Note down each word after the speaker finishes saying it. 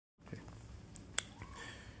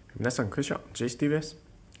皆さんこんにちは、JST です。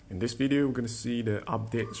In this video, we're going to see the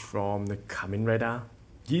updates from the Kamen Rider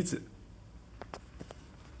Geats.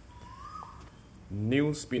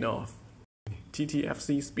 New spin-off,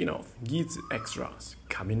 TTFC spin-off, Geats Extras,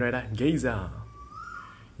 Kamen Rider Geizar.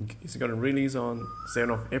 It's going to release on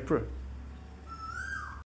 7th of April.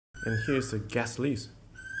 And here's the guest list.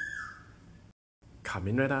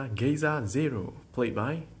 Kamen Rider Geizar Zero, played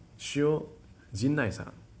by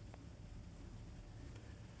Jinnai-san.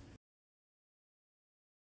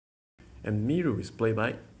 And Miru is played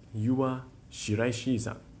by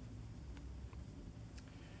Shiraishi-san.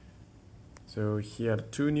 So here are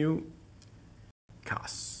two new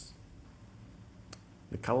casts.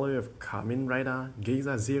 The color of Kamen Rider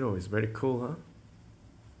Geizar Zero is very cool, huh?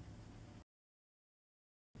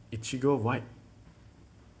 Ichigo white.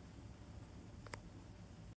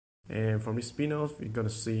 And from the spin-off, we're gonna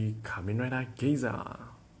see Kamen Rider Geizar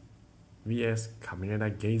vs Kamen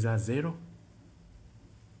Rider Geizar Zero.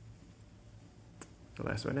 So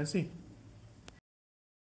let's wait and see.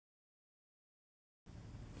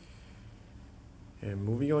 And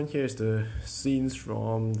moving on, here's the scenes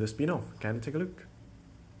from the spin-off. Can you take a look?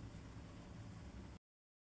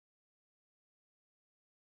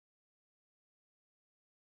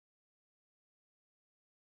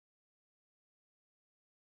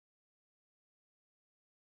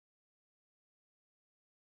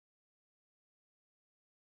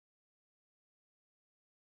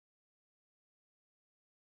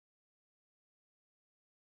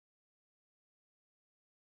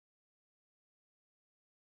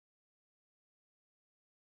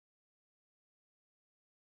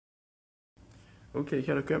 Okay,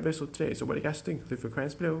 here are the quick updates for today. So what do you guys think? Leave your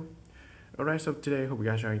comments below. Alright, so today, hope you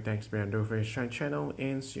guys are enjoying. Thanks for being on the channel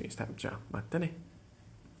and see you next time. Ciao. またね。